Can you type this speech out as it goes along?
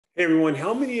Hey everyone,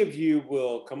 how many of you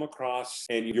will come across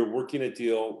and you're working a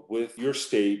deal with your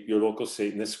state, your local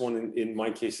state, and this one in my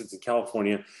case, it's in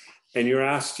California, and you're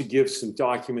asked to give some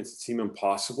documents that seem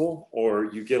impossible,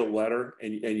 or you get a letter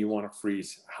and you want to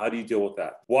freeze. How do you deal with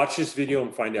that? Watch this video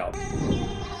and find out.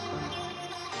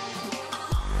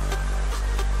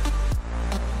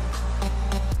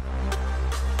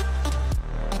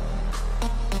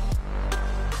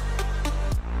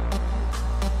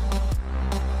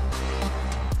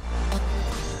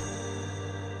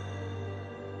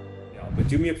 But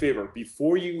do me a favor,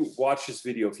 before you watch this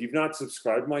video, if you've not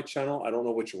subscribed to my channel, I don't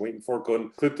know what you're waiting for. Go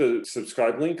and click the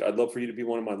subscribe link. I'd love for you to be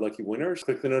one of my lucky winners.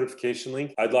 Click the notification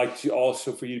link. I'd like to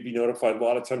also for you to be notified. A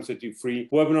lot of times I do free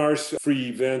webinars, free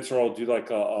events, or I'll do like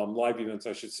live events,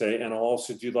 I should say. And I'll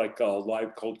also do like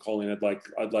live cold calling.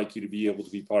 I'd like you to be able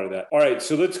to be part of that. All right,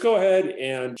 so let's go ahead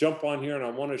and jump on here. And I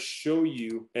want to show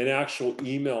you an actual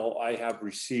email I have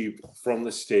received from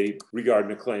the state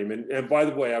regarding a claim. And by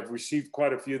the way, I've received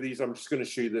quite a few of these. I'm just going to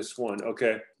show you this one.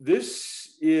 Okay.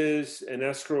 This is an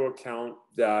escrow account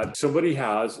that somebody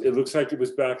has. It looks like it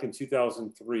was back in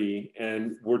 2003,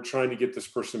 and we're trying to get this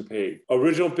person paid.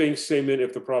 Original bank statement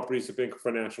if the property is a bank or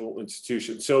financial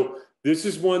institution. So this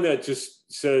is one that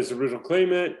just says original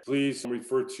claimant, please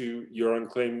refer to your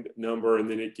unclaimed number, and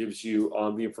then it gives you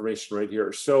the information right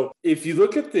here. So if you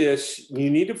look at this, you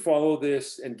need to follow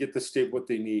this and get the state what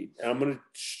they need. And I'm going to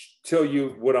tell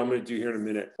you what I'm going to do here in a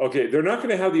minute. Okay, they're not going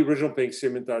to have the original bank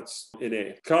statement. That's in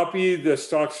A. Copy the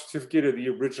stock certificate of the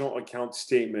original account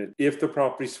statement if the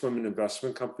property is from an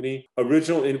investment company.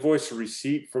 Original invoice or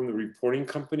receipt from the reporting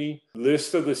company.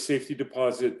 List of the safety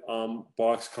deposit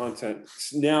box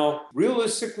contents. Now,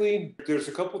 realistically, there's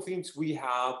a couple things we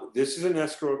have. This is an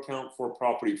escrow account for a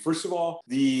property. First of all,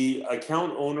 the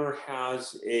account owner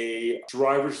has a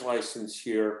driver's license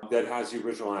here that has the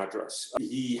original address.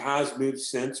 He has moved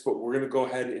since, but we're going to go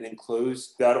ahead and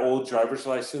enclose that old driver's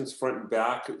license front and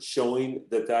back, showing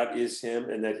that that is him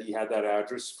and that he had that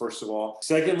address, first of all.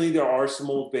 Secondly, there are some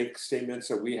old bank statements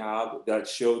that we have that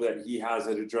show that he has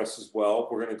that address as well.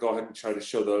 We're going to go ahead and try to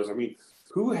show those. I mean,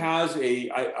 who has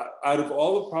out of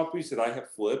all the properties that I have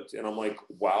flipped, and I'm like,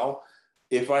 wow,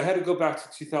 if I had to go back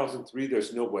to 2003,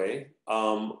 there's no way.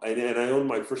 And I owned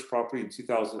my first property in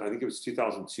 2000, I think it was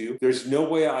 2002. There's no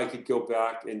way I could go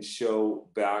back and show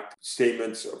back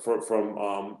statements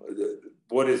from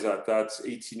what is that? That's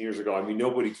 18 years ago. I mean,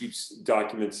 nobody keeps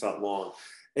documents that long.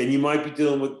 And you might be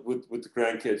dealing with the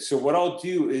grandkids. So what I'll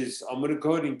do is I'm going to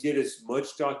go ahead and get as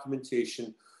much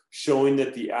documentation showing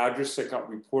that the address that got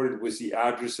reported was the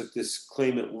address that this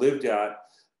claimant lived at,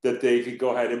 that they could go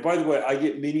ahead. And by the way, I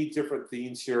get many different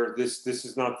things here. This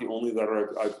is not the only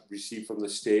letter I've received from the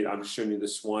state. I'm showing you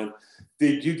this one.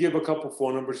 They do give a couple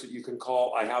phone numbers that you can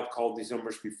call. I have called these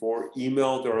numbers before.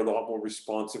 Email, they're a lot more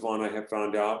responsive on, I have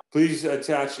found out. Please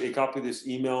attach a copy of this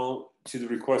email to the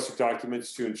requested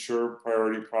documents to ensure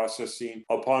priority processing.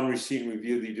 Upon receipt and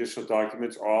review of the additional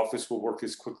documents, our office will work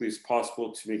as quickly as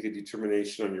possible to make a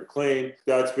determination on your claim.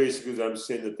 That's basically them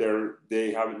saying that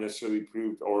they haven't necessarily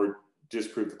proved or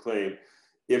disprove the claim.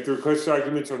 If the request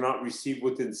documents are not received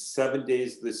within 7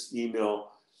 days of this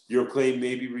email, your claim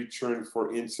may be returned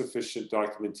for insufficient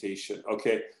documentation.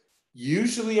 Okay,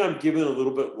 usually I'm given a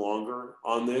little bit longer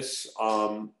on this.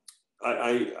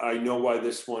 I know why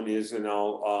this one is, and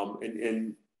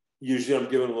and usually I'm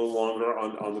given a little longer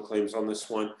on the claims on this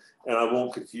one, and I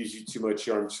won't confuse you too much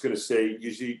here. I'm just going to say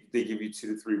usually they give you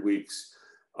 2 to 3 weeks,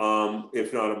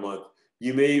 if not a month.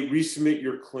 You may resubmit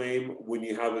your claim when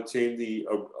you have obtained the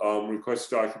request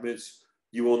documents.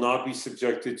 You will not be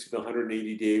subjected to the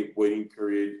 180-day waiting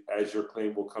period, as your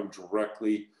claim will come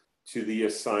directly to the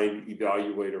assigned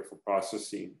evaluator for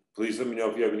processing. Please let me know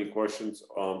if you have any questions,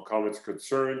 comments,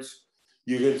 concerns.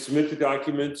 You can submit the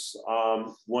documents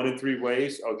 1 in 3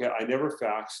 ways. Okay, I never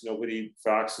fax.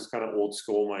 Fax is kind of old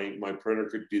school. My printer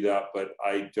could do that, but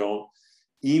I don't.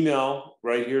 Email,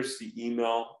 right here's the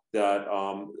email that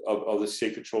of the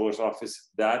state controller's office.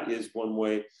 That is one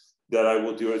way that I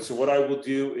will do it. So what I will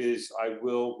do is I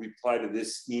will reply to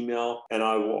this email, and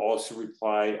I will also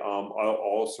reply, I'll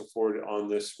also forward it on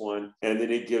this one. And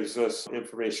then it gives us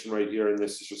information right here. And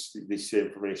this is just the state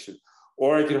information.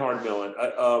 Or I can hard mail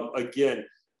it. Again,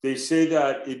 they say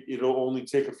that it'll only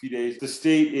take a few days. The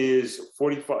state is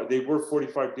 45, they were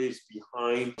 45 days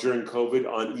behind during COVID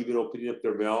on even opening up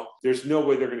their mail. There's no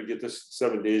way they're going to get this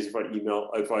 7 days if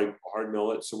I hard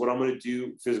mail it. So what I'm going to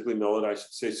do, physically mail it, I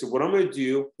should say. So what I'm going to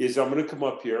do is I'm going to come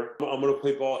up here. I'm going to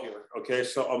play ball here. Okay.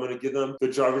 So I'm going to give them the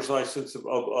driver's license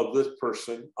of this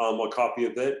person, a copy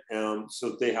of it.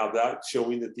 So they have that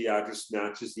showing that the address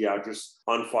matches the address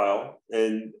on file.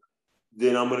 And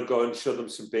Then I'm going to go ahead and show them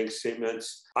some bank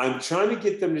statements. I'm trying to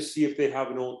get them to see if they have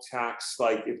an old tax,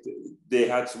 like if they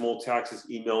had some old taxes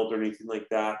emailed or anything like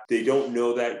that. They don't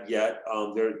know that yet.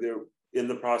 They're in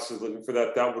the process of looking for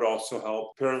that. That would also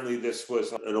help. Apparently this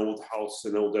was an old house,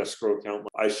 an old escrow account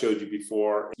I showed you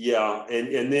before. Yeah,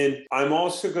 and then I'm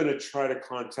also going to try to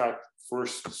contact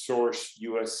First Source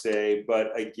USA,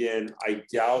 but again, I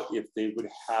doubt if they would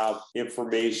have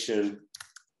information.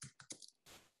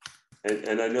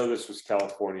 And I know this was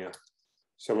California,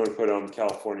 so I'm going to put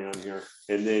California on here,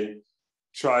 and then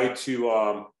try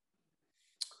to.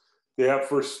 They have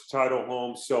First Title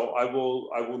Home, so I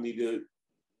will need to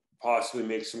possibly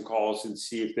make some calls and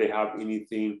see if they have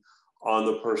anything on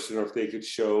the person, or if they could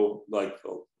show like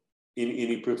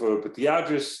any proof of it. But the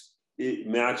address, it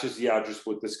matches the address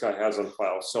what this guy has on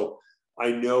file. So I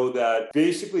know that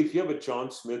basically if you have a John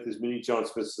Smith, as many John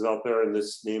Smiths is out there, and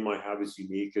this name I have is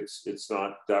unique, it's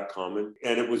not that common,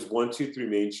 and it was 123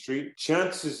 Main Street,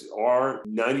 chances are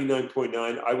 99.9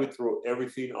 I would throw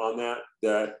everything on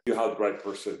that you have the right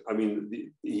person. I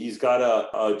mean, he's got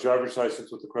a driver's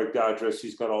license with the correct address.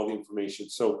 He's got all the information.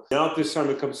 So now at this time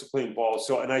it comes to playing ball.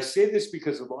 So, and I say this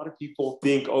because a lot of people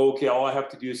think, oh, okay, all I have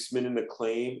to do is submit in a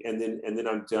claim and then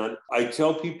I'm done. I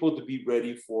tell people to be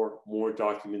ready for more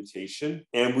documentation.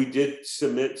 And we did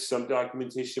submit some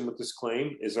documentation with this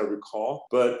claim, as I recall,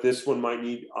 but this one might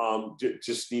need,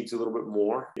 just needs a little bit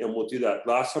more, and we'll do that.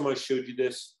 Last time I showed you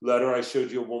this letter, I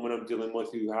showed you a woman I'm dealing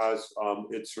with who has,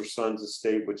 it's her son's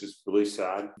estate, which is really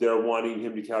sad. They're wanting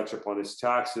him to catch up on his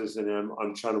taxes, and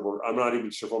I'm trying to work. I'm not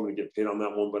even sure if I'm going to get paid on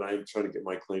that one, but I'm trying to get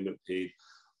my claimant paid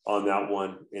on that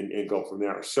one and go from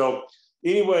there. So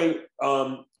anyway,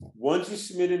 once you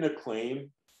submit in a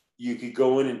claim, you could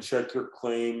go in and check your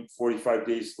claim 45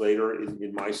 days later.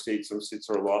 In my state, some states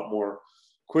are a lot more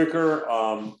quicker.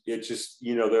 It just,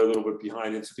 they're a little bit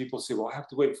behind. And so people say, well, I have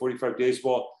to wait 45 days.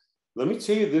 Well, let me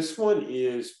tell you, this one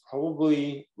is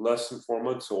probably less than 4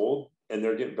 months old, and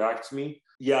they're getting back to me.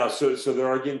 Yeah, so they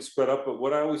are getting sped up. But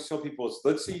what I always tell people is,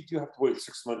 let's say you do have to wait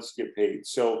 6 months to get paid.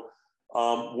 So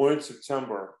we're in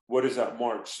September. What is that,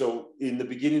 March? So in the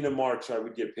beginning of March, I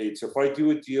would get paid. So if I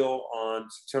do a deal on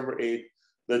September 8th,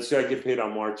 let's say I get paid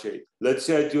on March 8th. Let's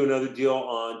say I do another deal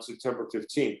on September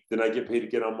 15th. Then I get paid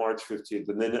again on March 15th.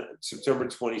 And then September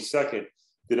 22nd,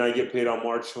 then I get paid on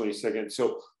March 22nd.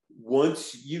 So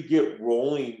once you get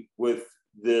rolling with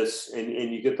this and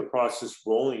you get the process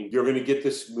rolling, you're going to get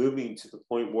this moving to the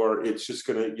point where it's just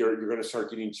you're going to start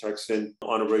getting checks in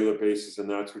on a regular basis,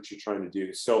 and that's what you're trying to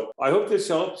do. So I hope this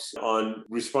helps on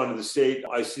Respond to the State.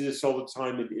 I see this all the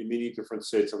time in many different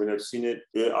states. I mean, I've seen it.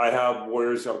 I have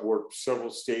lawyers that work several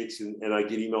states, and I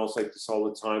get emails like this all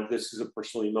the time. This is a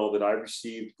personal email that I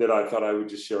received that I thought I would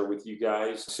just share with you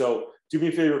guys. So do me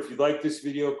a favor, if you like this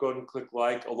video, go ahead and click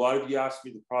like. A lot of you asked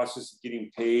me the process of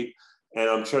getting paid, and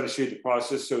I'm trying to show you the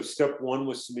process. So step 1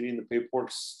 was submitting the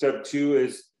paperwork. Step 2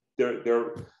 is they're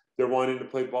wanting to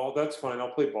play ball. That's fine.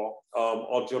 I'll play ball.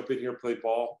 I'll jump in here, play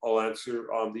ball. I'll answer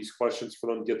these questions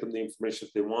for them, get them the information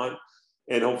if they want,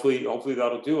 and hopefully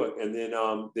that'll do it. And then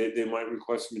they might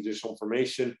request some additional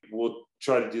information. We'll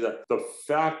try to do that. The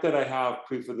fact that I have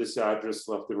proof of this address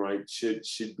left and right should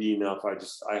be enough.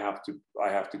 I have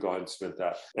to go ahead and submit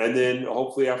that. And then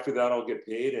hopefully after that I'll get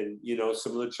paid, and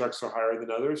some of the checks are higher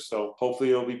than others. So hopefully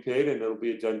it'll be paid and it'll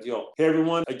be a done deal. Hey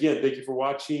everyone, again, thank you for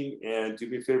watching, and do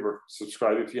me a favor,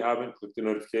 subscribe if you haven't, click the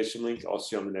notification link. I'll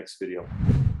see you on the next video.